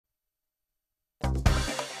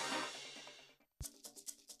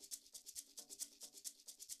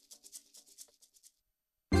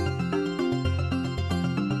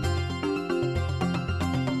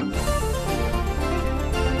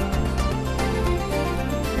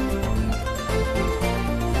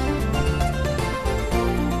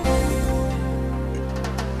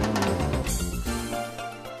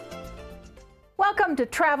to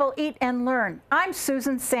Travel, Eat, and Learn. I'm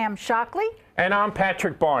Susan Sam Shockley. And I'm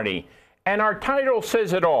Patrick Barney. And our title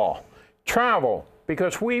says it all. Travel,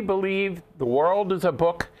 because we believe the world is a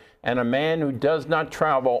book, and a man who does not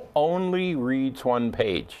travel only reads one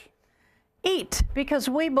page. Eat, because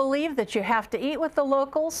we believe that you have to eat with the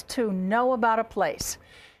locals to know about a place.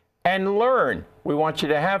 And learn. We want you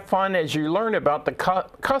to have fun as you learn about the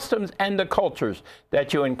customs and the cultures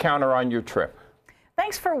that you encounter on your trip.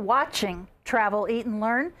 Thanks for watching Travel, Eat, and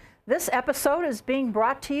Learn. This episode is being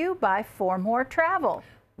brought to you by For More Travel,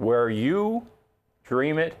 where you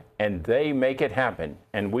dream it and they make it happen,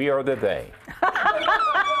 and we are the they.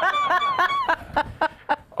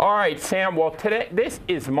 All right, Sam, well, today, this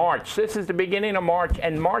is March. This is the beginning of March,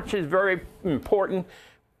 and March is very important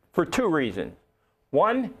for two reasons.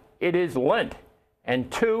 One, it is Lent, and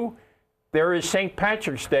two, there is St.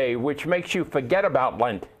 Patrick's Day, which makes you forget about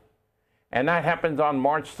Lent, and that happens on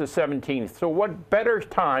March the 17th. So what better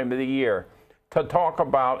time of the year to talk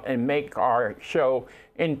about and make our show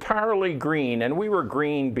entirely green, and we were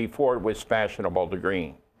green before it was fashionable to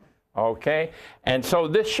green, okay? And so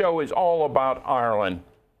this show is all about Ireland.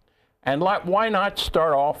 And why not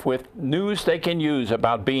start off with news they can use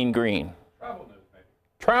about being green? Travel news, maybe.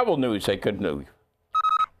 Travel news they could use.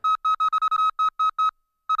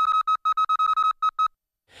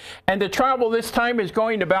 And the travel this time is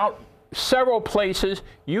going about several places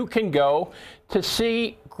you can go to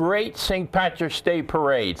see great St. Patrick's Day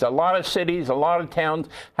parades. A lot of cities, a lot of towns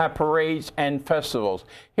have parades and festivals.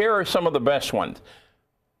 Here are some of the best ones.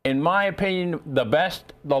 In my opinion, the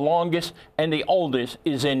best, the longest, and the oldest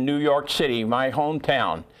is in New York City, my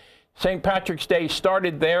hometown. St. Patrick's Day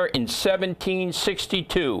started there in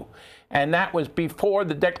 1762, and that was before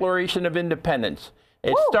the Declaration of Independence.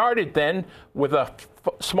 It started then with a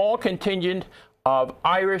small contingent of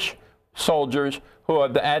Irish soldiers who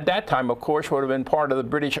at that time, of course, would have been part of the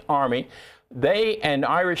British Army. They and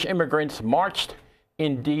Irish immigrants marched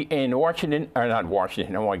in Washington, or not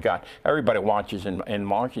Washington, oh my God, everybody watches in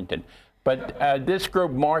Washington. But this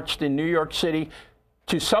group marched in New York City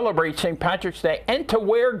to celebrate St. Patrick's Day and to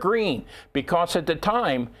wear green, because at the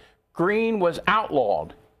time, green was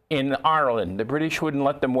outlawed in Ireland. The British wouldn't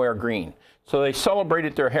let them wear green. So they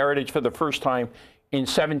celebrated their heritage for the first time in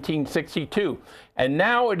 1762. And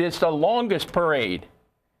now it is the longest parade.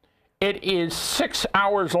 It is 6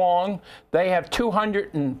 hours long. They have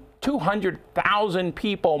 200,000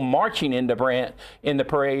 people marching in the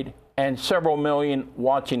parade and several million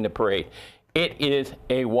watching the parade. It is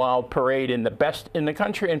a wild parade, and the best in the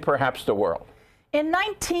country and perhaps the world. In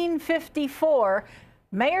 1954,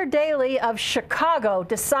 Mayor Daley of Chicago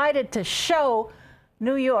decided to show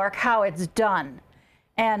New York how it's done.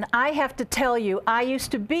 And I have to tell you, I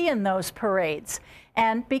used to be in those parades.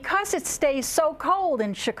 And because it stays so cold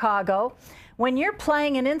in Chicago, when you're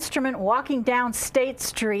playing an instrument walking down State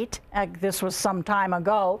Street, this was some time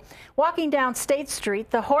ago, walking down State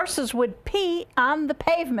Street, the horses would pee on the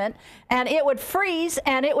pavement, and it would freeze,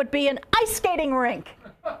 and it would be an ice skating rink.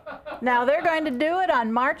 Now, they're going to do it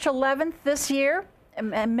on March 11th this year,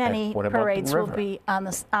 and many parades will be on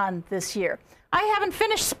this year. I haven't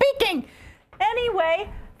finished speaking. Anyway,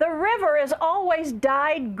 the river is always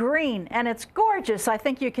dyed green, and it's gorgeous. I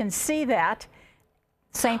think you can see that.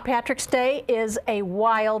 St. Patrick's Day is a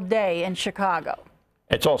wild day in Chicago.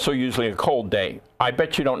 It's also usually a cold day. I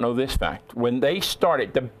bet you don't know this fact. When they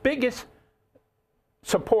started, the biggest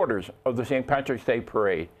supporters of the St. Patrick's Day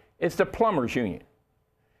parade is the Plumbers Union.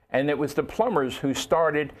 And it was the plumbers who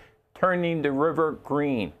started turning the river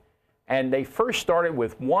green. And they first started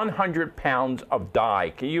with 100 pounds of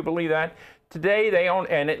dye. Can you believe that? Today they own,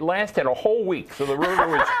 and it lasted a whole week, so the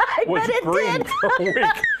river was green for a week.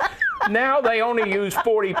 Now they only use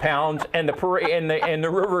 40 pounds, and the parade and the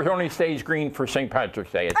river only stays green for St.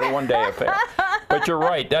 Patrick's Day. It's a one-day affair. But you're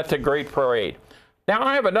right, that's a great parade. Now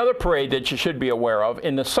I have another parade that you should be aware of.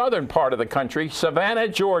 In the southern part of the country, Savannah,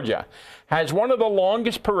 Georgia, has one of the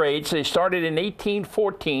longest parades. They started in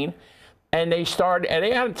 1814. And they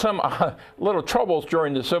had some little troubles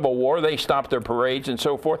during the Civil War. They stopped their parades and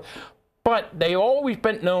so forth. But they've always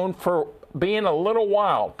been known for being a little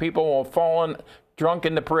wild. People have fallen drunk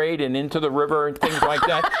in the parade and into the river and things like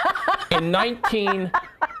that. In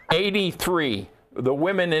 1983, the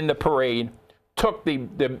women in the parade took the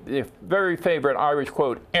very favorite Irish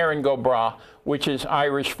quote, Erin go bragh, which is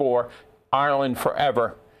Irish for Ireland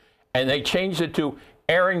forever. And they changed it to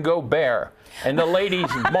Erin go bear. And the ladies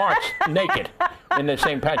marched naked in the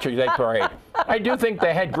St. Patrick's Day parade. I do think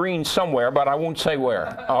they had green somewhere, but I won't say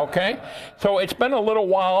where, okay? So it's been a little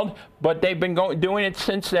wild, but they've been doing it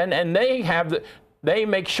since then, and they have they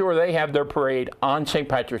make sure they have their parade on St.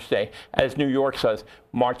 Patrick's Day, as New York says,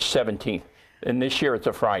 March 17th. And this year it's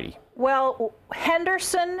a Friday. Well,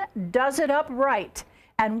 Henderson does it up right.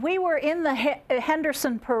 And we were in the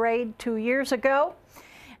Henderson parade 2 years ago,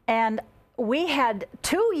 and we had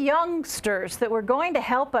 2 youngsters that were going to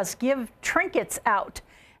help us give trinkets out,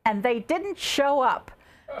 and they didn't show up.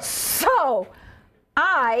 So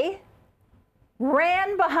I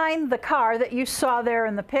ran behind the car that you saw there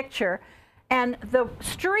in the picture, and the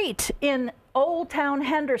street in Old Town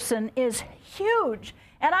Henderson is huge,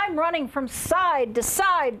 and I'm running from side to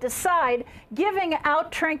side to side, giving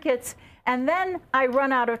out trinkets, and then I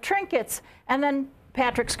run out of trinkets, and then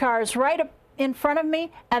Patrick's car is right up in front of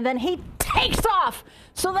me, and then he takes off,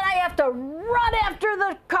 so then I have to run after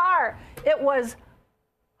the car. It was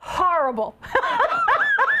horrible.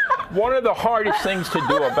 One of the hardest things to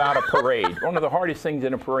do about a parade, one of the hardest things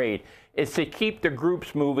in a parade, is to keep the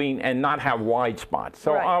groups moving and not have wide spots.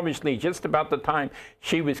 So right. Obviously, just about the time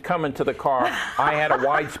she was coming to the car, I had a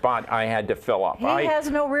wide spot I had to fill up. He has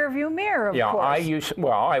no rear view mirror, of course.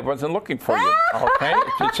 Well, I wasn't looking for you, okay?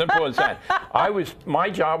 It's as simple as that. My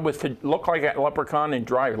job was to look like a leprechaun and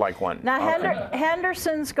drive like one. Now, okay?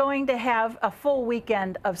 Henderson's going to have a full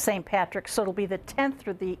weekend of St. Patrick's, so it'll be the 10th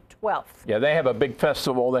through the 12th. Yeah, they have a big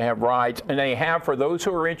festival, they have rides, and they have, for those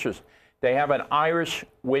who are interested, they have an Irish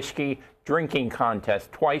whiskey drinking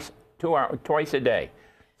contest twice a day.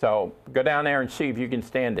 So go down there and see if you can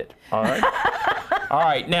stand it. All right. All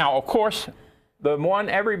right. Now, of course, the one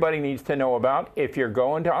everybody needs to know about, if you're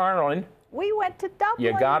going to Ireland, we went to Dublin.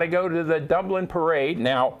 You got to go to the Dublin parade.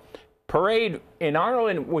 Now, parade in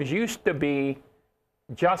Ireland used to be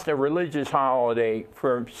just a religious holiday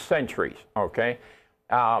for centuries. Okay.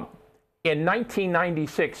 In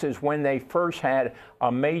 1996 is when they first had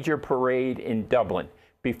a major parade in Dublin.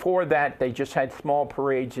 Before that, they just had small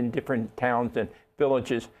parades in different towns and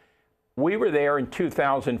villages. We were there in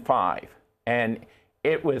 2005, and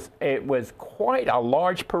it was quite a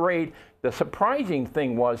large parade. The surprising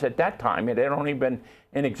thing was, at that time, it had only been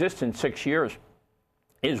in existence 6 years,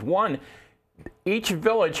 is one, each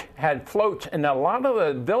village had floats, and a lot of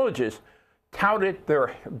the villages touted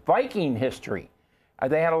their Viking history.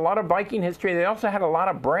 They had a lot of Viking history. They also had a lot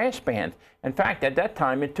of brass bands. In fact, at that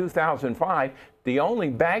time, in 2005, the only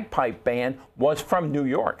bagpipe band was from New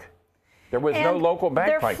York. There was no local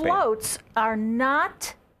bagpipe band. Their floats are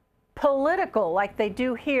not political like they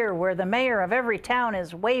do here, where the mayor of every town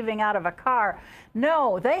is waving out of a car.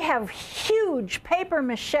 No, they have huge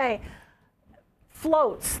papier-mâché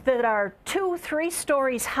floats that are 2-3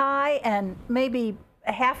 stories high and maybe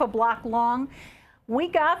a half a block long. We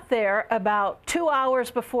got there about 2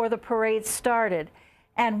 hours before the parade started.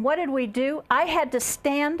 And what did we do? I had to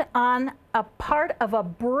stand on a part of a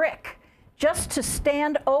brick just to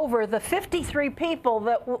stand over the 53 people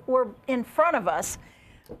that were in front of us.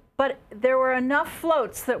 But there were enough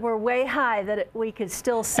floats that were way high that we could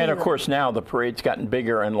still see And of them. course, now the parade's gotten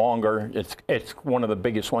bigger and longer. It's one of the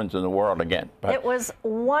biggest ones in the world again. But it was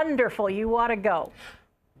wonderful. You ought to go.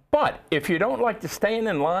 But if you don't like to stand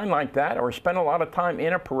in line like that or spend a lot of time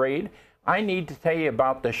in a parade, I need to tell you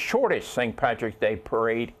about the shortest St. Patrick's Day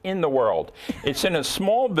parade in the world. It's in a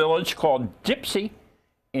small village called Dipsey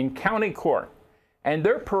in County Cork. And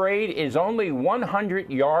their parade is only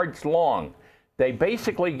 100 yards long. They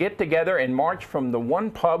basically get together and march from the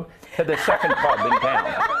one pub to the second pub in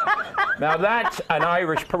town. Now that's an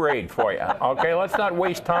Irish parade for you. Okay, let's not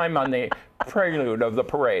waste time on the prelude of the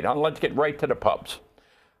parade. Let's get right to the pubs.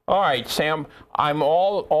 All right, Sam, I'm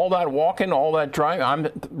all that walking, all that driving, I'm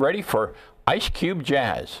ready for Ice Cube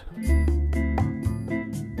Jazz.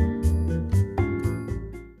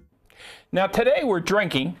 Now today we're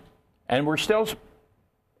drinking, and we're still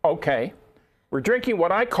okay. We're drinking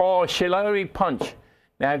what I call a Shillelagh punch.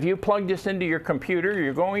 Now if you plug this into your computer,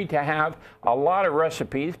 you're going to have a lot of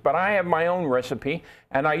recipes, but I have my own recipe,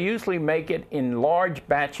 and I usually make it in large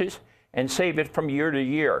batches and save it from year to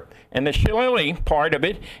year. And the shillelagh part of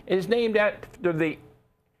it is named after the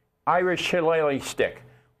Irish shillelagh stick,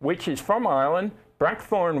 which is from Ireland,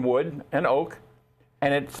 blackthorn wood and oak,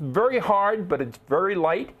 and it's very hard, but it's very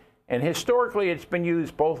light, and historically it's been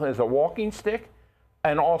used both as a walking stick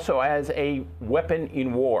and also as a weapon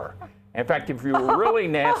in war. In fact, if you were really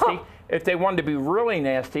nasty, if they wanted to be really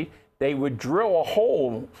nasty, they would drill a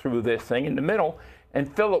hole through this thing in the middle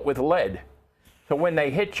and fill it with lead. So when they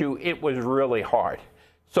hit you, it was really hard.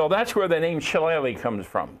 So that's where the name Shillelagh comes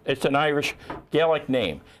from. It's an Irish Gaelic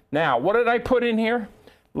name. Now, what did I put in here?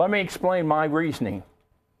 Let me explain my reasoning.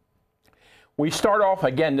 We start off,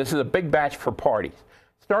 again, this is a big batch for parties.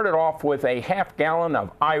 Started off with a half gallon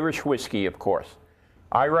of Irish whiskey, of course.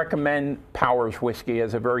 I recommend Powers whiskey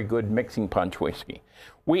as a very good mixing punch whiskey.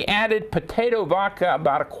 We added potato vodka,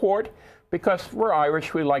 about a quart, because we're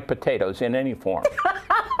Irish, we like potatoes in any form.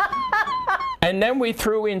 And then we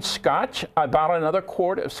threw in scotch, about another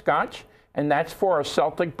quart of scotch, and that's for our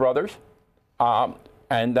Celtic brothers.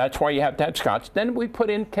 And that's why you have to have scotch. Then we put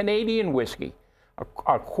in Canadian whiskey,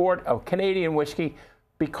 a quart of Canadian whiskey,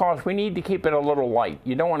 because we need to keep it a little light.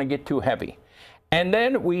 You don't want to get too heavy. And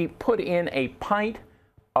then we put in a pint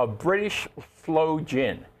of British sloe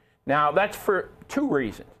gin. Now that's for two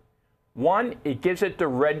reasons. One, it gives it the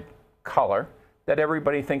red color that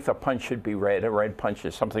everybody thinks a punch should be red, a red punch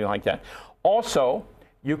is something like that. Also,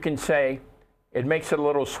 you can say it makes it a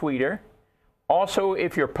little sweeter. Also,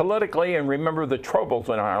 if you're politically, and remember the Troubles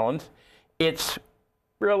in Ireland, it's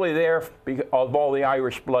really there because of all the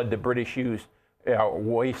Irish blood the British used,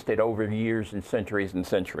 wasted over years and centuries and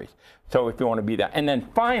centuries. So if you want to be that. And then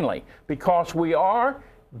finally, because we are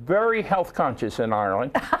very health conscious in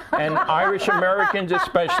Ireland, and Irish Americans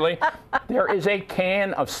especially, there is a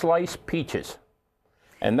can of sliced peaches.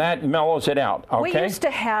 And that mellows it out, okay? We used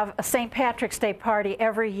to have a St. Patrick's Day party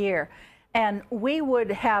every year, and we would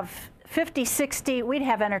have 50, 60, we'd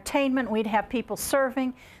have entertainment, we'd have people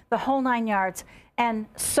serving, the whole 9 yards. And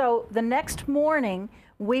so the next morning,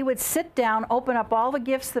 we would sit down, open up all the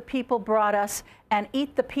gifts the people brought us, and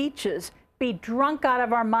eat the peaches, be drunk out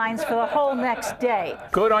of our minds for the whole next day.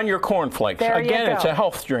 Good on your cornflakes. There Again, you go. it's a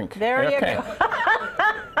health drink. There you go.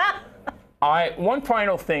 One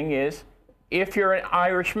final thing is, if you're an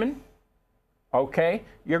Irishman, okay,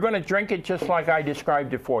 you're going to drink it just like I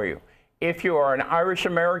described it for you. If you are an Irish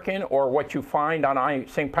American, or what you find on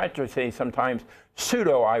St. Patrick's Day sometimes,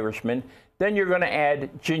 pseudo-Irishman, then you're going to add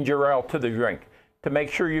ginger ale to the drink to make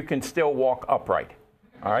sure you can still walk upright.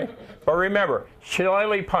 All right? But remember,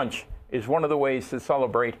 Shillelagh Punch is one of the ways to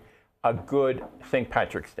celebrate a good St.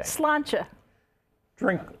 Patrick's Day. Sláinte.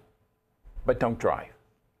 Drink, but don't drive.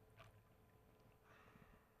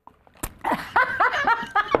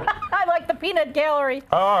 I like the peanut gallery.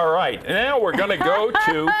 All right, now we're going to go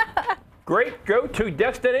to great go-to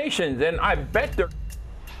destinations, and I bet they're...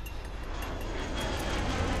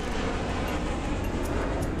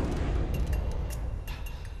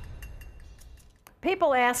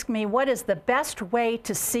 People ask me, what is the best way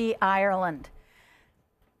to see Ireland?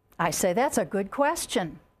 I say, that's a good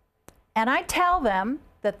question. And I tell them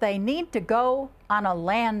that they need to go on a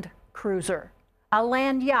land cruiser, a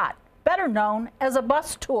land yacht, better known as a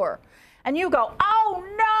bus tour. And you go, oh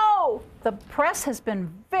no! The press has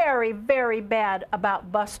been very, very bad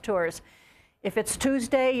about bus tours. If it's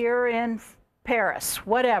Tuesday, you're in Paris,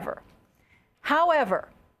 whatever. However,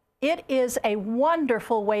 it is a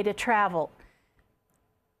wonderful way to travel.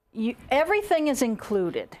 Everything is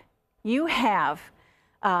included. You have,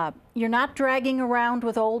 you're not dragging around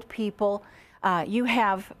with old people. You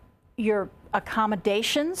have your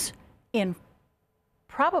accommodations in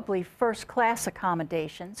probably first-class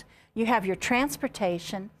accommodations. You have your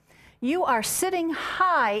transportation. You are sitting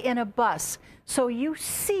high in a bus, so you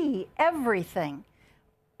see everything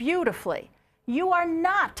beautifully. You are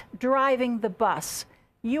not driving the bus.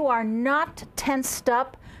 You are not tensed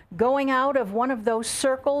up, going out of one of those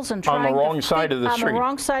circles and trying on the wrong side of the street. On the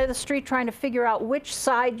wrong side of the street, trying to figure out which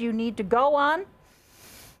side you need to go on.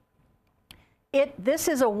 This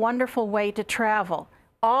is a wonderful way to travel.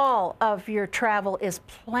 All of your travel is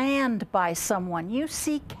planned by someone. You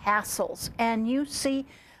see castles and you see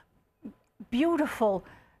beautiful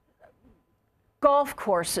golf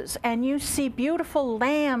courses and you see beautiful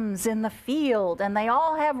lambs in the field, and they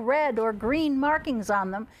all have red or green markings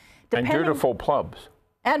on them. And beautiful pubs.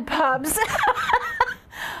 And pubs.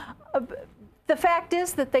 The fact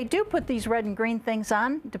is that they do put these red and green things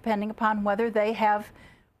on, depending upon whether they have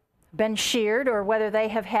been sheared or whether they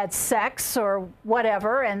have had sex or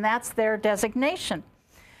whatever, and that's their designation.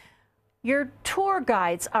 Your tour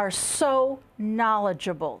guides are so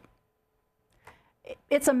knowledgeable.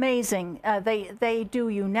 It's amazing. They do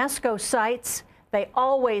UNESCO sites. They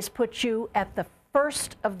always put you at the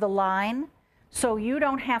first of the line, so you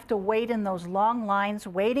don't have to wait in those long lines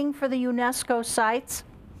waiting for the UNESCO sites.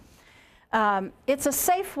 It's a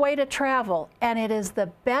safe way to travel, and it is the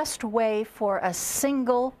best way for a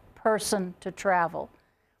single person to travel.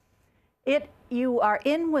 You are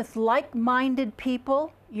in with like-minded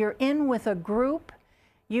people. You're in with a group.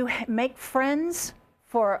 You make friends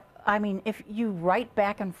if you write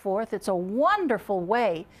back and forth. It's a wonderful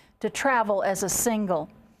way to travel as a single.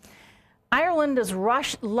 Ireland is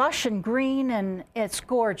lush and green, and it's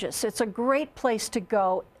gorgeous. It's a great place to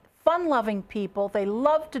go. Fun-loving people. They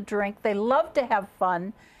love to drink. They love to have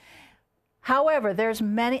fun. However, there's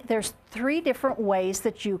 3 different ways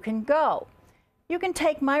that you can go. You can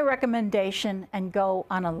take my recommendation and go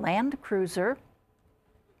on a land cruiser,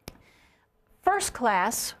 first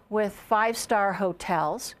class with 5-star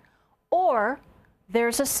hotels, or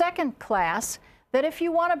there's a second class that if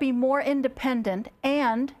you want to be more independent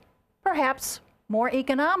and perhaps more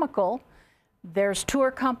economical, there's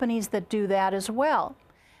tour companies that do that as well.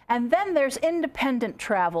 And then there's independent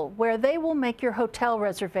travel, where they will make your hotel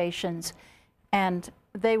reservations and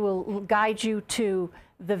they will guide you to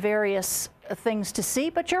the various things to see,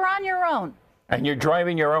 but you're on your own. And you're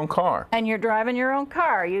driving your own car. And you're driving your own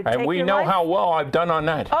car. And we know how well I've done on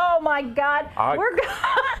that. Oh my God.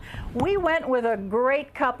 We went with a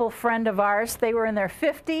great couple friend of ours. They were in their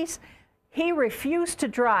 50s. He refused to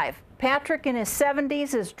drive. Patrick in his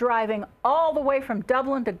 70s is driving all the way from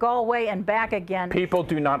Dublin to Galway and back again. People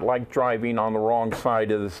do not like driving on the wrong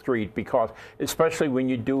side of the street because, especially when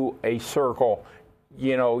you do a circle,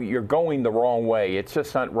 you know, you're going the wrong way. It's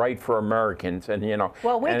just not right for Americans, and you know.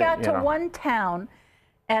 Well, we got to one town,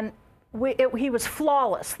 and he was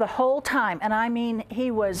flawless the whole time, and I mean, he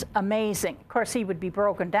was amazing. Of course, he would be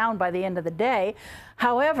broken down by the end of the day.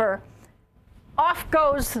 However, off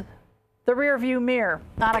goes the rear view mirror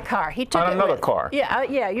on a car. He took on it another with, car.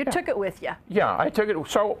 Yeah, you took it with you. Yeah, I took it.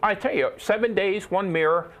 So I tell you, 7 days, 1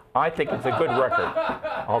 mirror. I think it's a good record.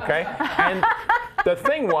 Okay, and the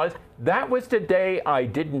thing was, that was the day I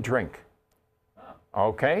didn't drink.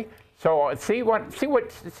 Okay, so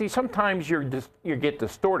see, sometimes you get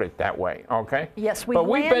distorted that way. Okay. Yes, But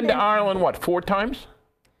we've been to Ireland, what, 4 times?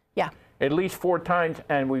 Yeah. At least 4 times,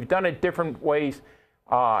 and we've done it different ways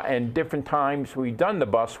and different times. We've done the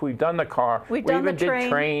bus, we've done the car, we even did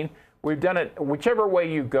train. We've done it whichever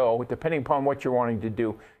way you go, depending upon what you're wanting to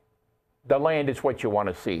do. The land is what you want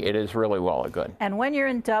to see. It is really well and good. And when you're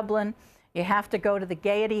in Dublin, you have to go to the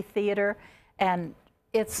Gaiety Theatre, and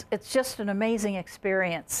it's just an amazing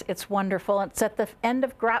experience. It's wonderful. It's at the end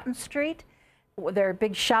of Groton Street, their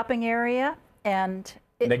big shopping area, and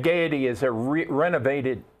the Gaiety is a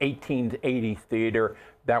renovated 1880s theater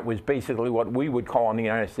that was basically what we would call in the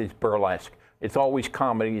United States burlesque. It's always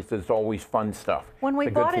comedies. There's always fun stuff. When we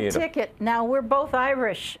bought a ticket, now we're both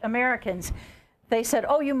Irish Americans, they said,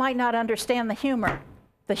 "Oh, you might not understand the humor."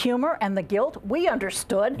 The humor and the guilt, we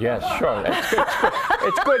understood. Yes, sure.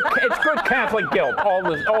 It's good. It's good Catholic guilt.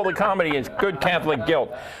 All the comedy is good Catholic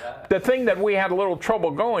guilt. The thing that we had a little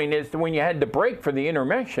trouble going is that when you had to break for the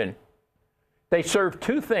intermission, they served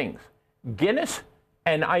 2 things: Guinness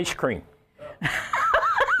and ice cream,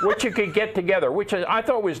 which you could get together. Which I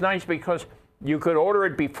thought was nice because you could order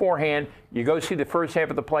it beforehand. You go see the first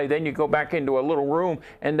half of the play, then you go back into a little room,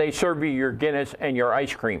 and they serve you your Guinness and your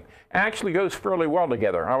ice cream. It actually goes fairly well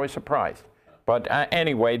together. I was surprised. But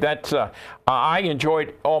anyway, that's I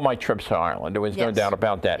enjoyed all my trips to Ireland. There was no doubt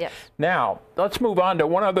about that. Yes. Now, let's move on to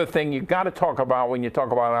one other thing you got to talk about when you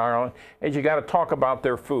talk about Ireland, is you got to talk about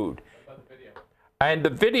their food. And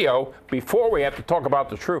the video, before we have to talk about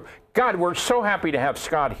the truth, God, we're so happy to have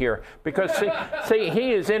Scott here because, see,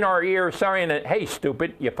 he is in our ear saying, "Hey,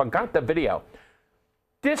 stupid, you forgot the video."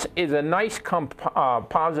 This is a nice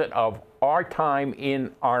composite of our time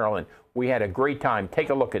in Ireland. We had a great time.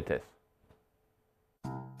 Take a look at this.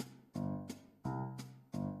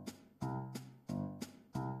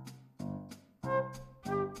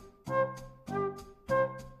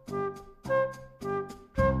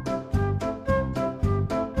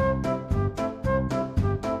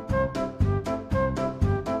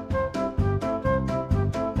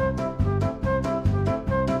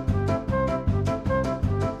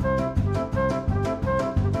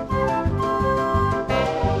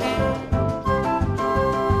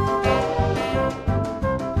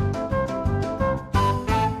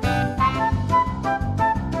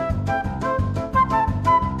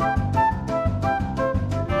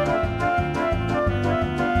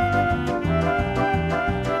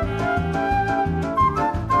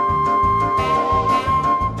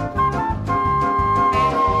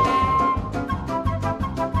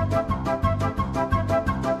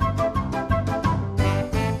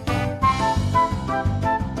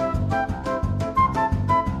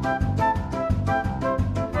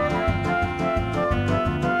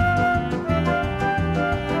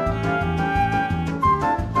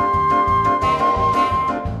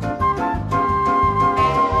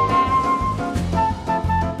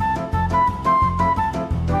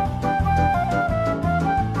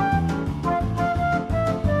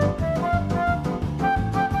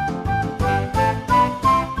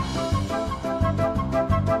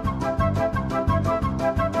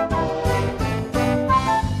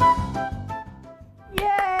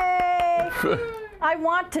 I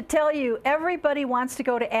want to tell you, everybody wants to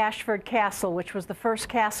go to Ashford Castle, which was the first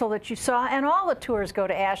castle that you saw, and all the tours go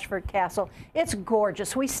to Ashford Castle. It's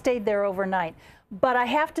gorgeous. We stayed there overnight. But I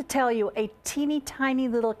have to tell you, a teeny tiny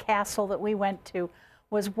little castle that we went to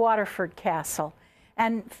was Waterford Castle.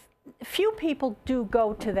 And few people do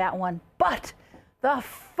go to that one, but the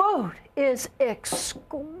food is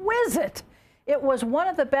exquisite. It was one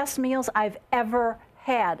of the best meals I've ever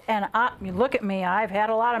had. And you look at me, I've had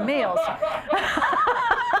a lot of meals.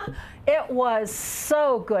 It was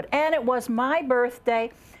so good. And it was my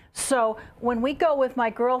birthday. So when we go with my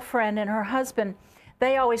girlfriend and her husband,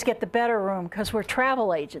 they always get the better room because we're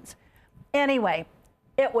travel agents. Anyway,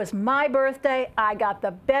 it was my birthday. I got the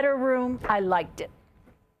better room. I liked it.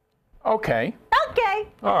 Okay. Okay.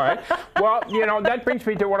 All right. Well, you know, that brings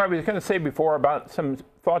me to what I was going to say before about some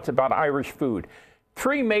thoughts about Irish food.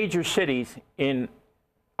 3 major cities in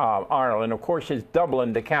Ireland, of course, is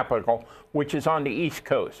Dublin, the capital, which is on the East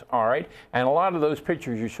Coast, all right? And a lot of those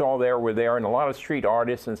pictures you saw there were there, and a lot of street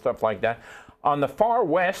artists and stuff like that. On the far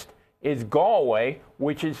west is Galway,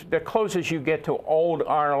 which is the closest you get to old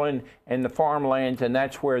Ireland and the farmlands, and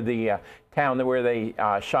that's where the town where they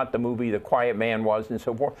shot the movie The Quiet Man was, and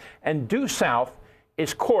so forth. And due south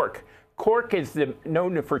is Cork. Cork is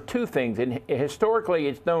known for 2 things, and historically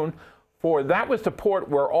it's known for that was the port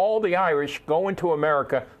where all the Irish going to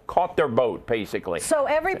America caught their boat, basically. So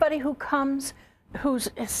everybody who comes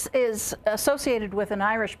is associated with an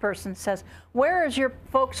Irish person says, where is your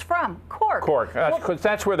folks from? Cork. Cork, because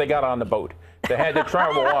that's where they got on the boat. They had to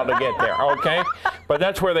travel a while to get there, okay? But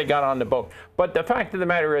that's where they got on the boat. But the fact of the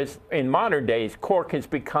matter is, in modern days, Cork has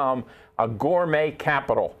become a gourmet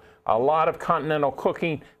capital. A lot of continental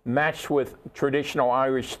cooking matched with traditional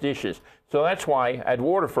Irish dishes. So that's why at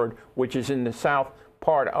Waterford, which is in the south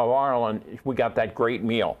part of Ireland, we got that great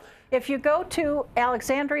meal. If you go to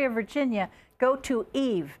Alexandria, Virginia, go to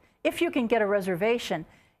Eve. If you can get a reservation,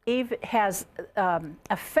 Eve has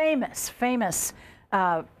a famous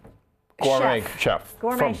gourmet chef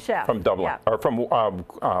from Dublin, yeah. or from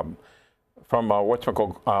what's it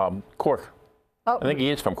called, Cork. Oh. I think he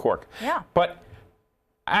is from Cork. Yeah. But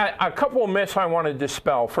a couple of myths I want to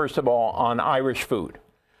dispel, first of all, on Irish food.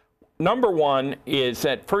 Number one is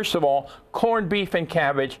that, first of all, corned beef and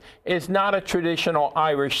cabbage is not a traditional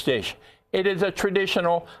Irish dish. It is a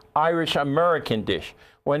traditional Irish-American dish.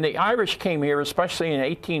 When the Irish came here, especially in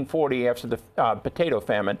 1840 after the potato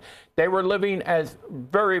famine, they were living as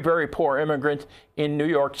very, very poor immigrants in New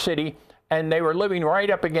York City, and they were living right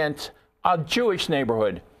up against a Jewish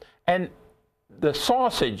neighborhood. And the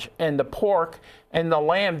sausage and the pork and the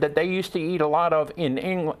lamb that they used to eat a lot of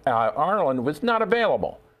in Ireland was not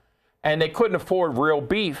available. And they couldn't afford real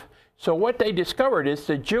beef. So what they discovered is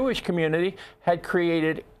the Jewish community had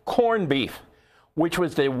created corned beef, which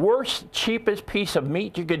was the worst, cheapest piece of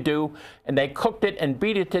meat you could do, and they cooked it and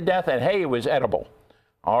beat it to death, and hey, it was edible.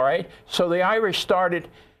 All right? So the Irish started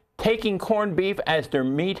taking corned beef as their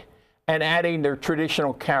meat and adding their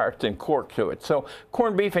traditional carrots and cork to it. So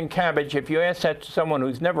corned beef and cabbage, if you ask that to someone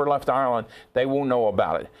who's never left Ireland, they won't know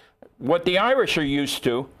about it. What the Irish are used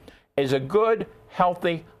to is a good,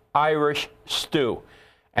 healthy Irish stew.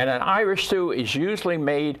 And an Irish stew is usually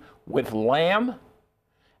made with lamb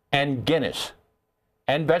and Guinness,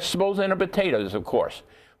 and vegetables and potatoes, of course.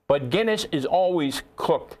 But Guinness is always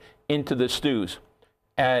cooked into the stews.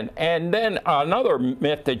 And then another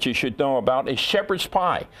myth that you should know about is shepherd's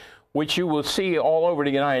pie, which you will see all over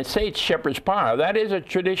the United States, shepherd's pie. That is a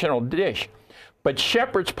traditional dish. But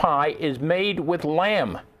shepherd's pie is made with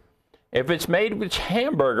lamb. If it's made with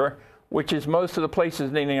hamburger, which is most of the places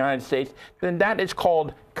in the United States, then that is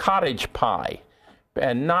called cottage pie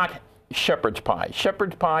and not shepherd's pie.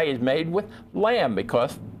 Shepherd's pie is made with lamb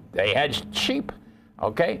because they had sheep,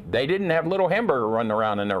 okay? They didn't have little hamburger running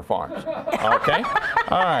around in their farms, okay?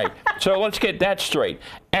 All right, so let's get that straight.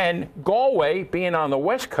 And Galway, being on the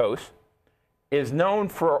West Coast, is known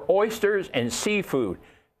for oysters and seafood.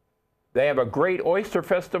 They have a great oyster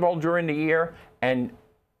festival during the year, and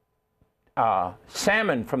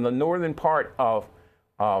salmon from the northern part of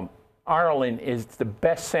Ireland is the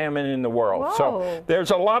best salmon in the world. Whoa. So there's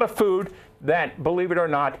a lot of food that, believe it or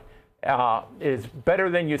not, is better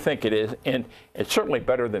than you think it is, and it's certainly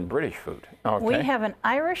better than British food. Okay? We have an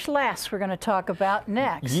Irish lass we're going to talk about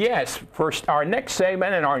next. Yes, first our next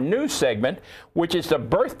segment and our new segment, which is the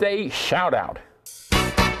birthday shout out.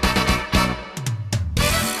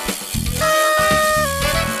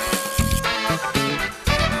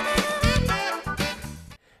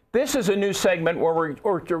 This is a new segment where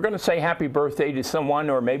we're going to say happy birthday to someone,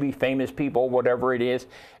 or maybe famous people, whatever it is.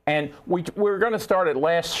 And we were going to start it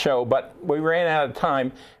last show, but we ran out of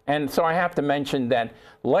time. And so I have to mention that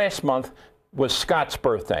last month was Scott's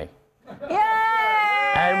birthday. Yay!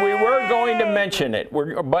 And we were going to mention it,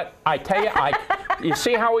 but I tell you, you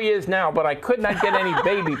see how he is now, but I could not get any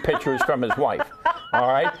baby pictures from his wife.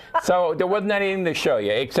 All right? So there wasn't anything to show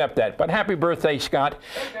you except that. But happy birthday, Scott.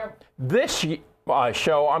 This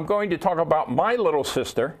show, I'm going to talk about my little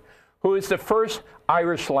sister, who is the first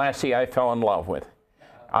Irish lassie I fell in love with.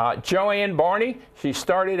 Joanne Barney, she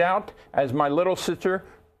started out as my little sister,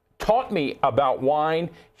 taught me about wine.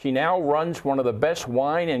 She now runs one of the best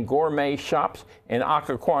wine and gourmet shops in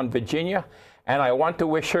Occoquan, Virginia. And I want to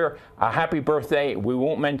wish her a happy birthday. We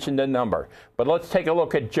won't mention the number. But let's take a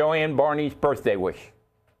look at Joanne Barney's birthday wish.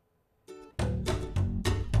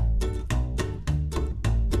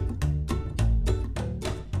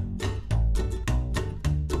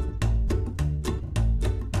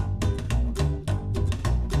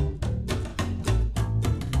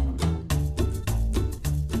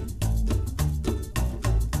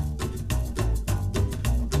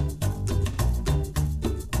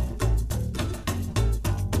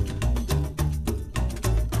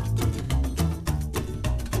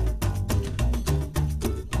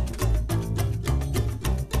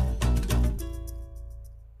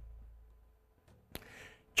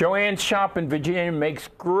 Joanne's shop in Virginia makes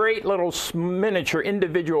great little miniature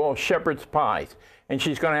individual shepherd's pies, and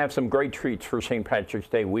she's going to have some great treats for St. Patrick's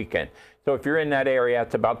Day weekend. So if you're in that area,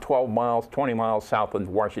 it's about 12 miles, 20 miles south of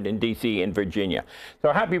Washington, D.C. in Virginia.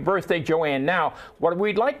 So happy birthday, Joanne. Now, what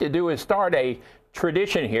we'd like to do is start a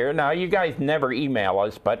tradition here. Now, you guys never email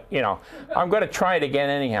us, but, you know, I'm going to try it again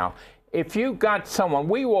anyhow. If you got someone,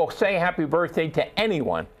 we will say happy birthday to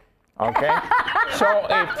anyone. Okay, so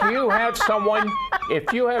if you have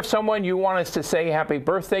someone you want us to say happy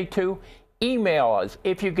birthday to, email us.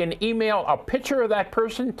 If you can email a picture of that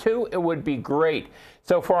person too, it would be great.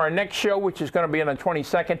 So for our next show, which is going to be on the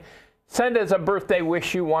 22nd, send us a birthday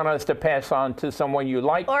wish you want us to pass on to someone you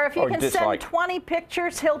like or dislike. Or if you can dislike. send 20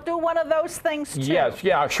 pictures, he'll do one of those things too. Yes,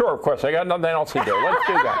 yeah, sure, of course. I got nothing else to do. Let's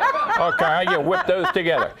do that. Okay, I can whip those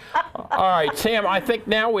together. All right, Sam, I think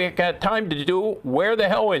now we've got time to do Where the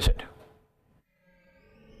Hell Is It?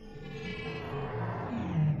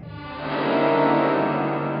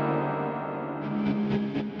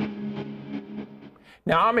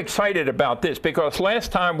 Now, I'm excited about this because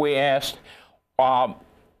last time we asked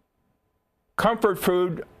comfort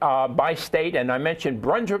food by state, and I mentioned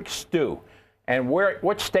Brunswick stew, and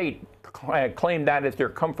what state claimed that as their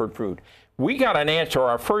comfort food. We got an answer,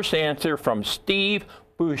 our first answer, from Steve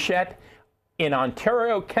Bouchette in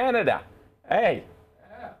Ontario, Canada. Hey.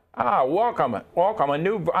 Welcome,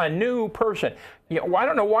 a new person. You know, I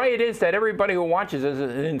don't know why it is that everybody who watches is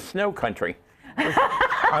in snow country.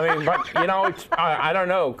 I mean, but, you know, it's, I don't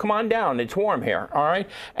know. Come on down. It's warm here, all right?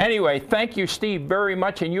 Anyway, thank you, Steve, very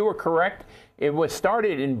much, and you were correct. It was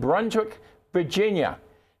started in Brunswick, Virginia.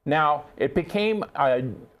 Now, it became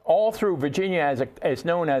all through Virginia as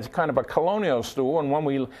known as kind of a colonial stew, and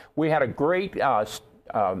when we had a great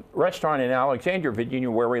restaurant in Alexandria, Virginia,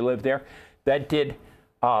 where we lived there, that did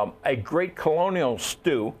a great colonial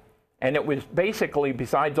stew, and it was basically,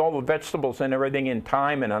 besides all the vegetables and everything in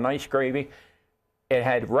thyme and a nice gravy, it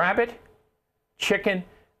had rabbit, chicken,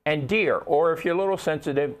 and deer, or if you're a little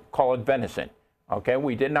sensitive, call it venison. Okay,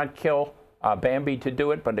 we did not kill Bambi to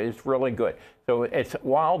do it, but it's really good. So it's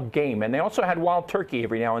wild game, and they also had wild turkey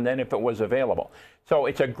every now and then if it was available. So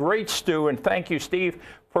it's a great stew, and thank you, Steve,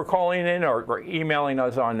 for calling in or emailing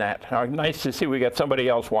us on that. Nice to see we got somebody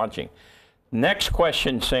else watching. Next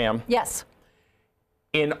question, Sam. Yes.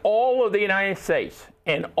 In all of the United States,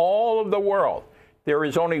 in all of the world, there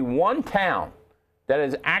is only one town that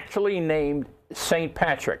is actually named St.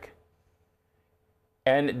 Patrick.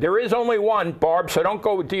 And there is only one, Barb, so don't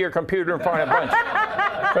go to your computer and find a bunch.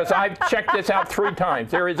 Because I've checked this out 3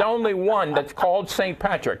 times. There is only one that's called St.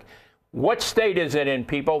 Patrick. What state is it in,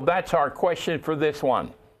 people? That's our question for this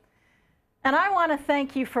one. And I want to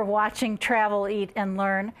thank you for watching Travel, Eat, and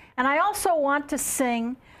Learn. And I also want to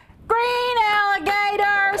sing green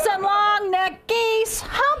alligators and long-necked geese,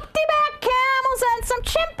 humpty-back camels and some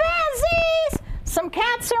chimpanzees, some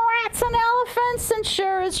cats and rats and elephants, and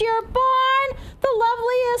sure as you're born, the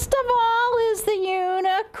loveliest of all is the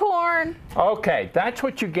unicorn. Okay, that's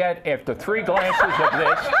what you get after 3 glasses of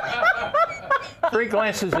this. 3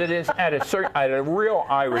 glasses of this at a real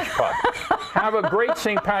Irish pub. Have a great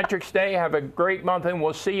St. Patrick's Day. Have a great month, and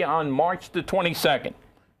we'll see you on March the 22nd.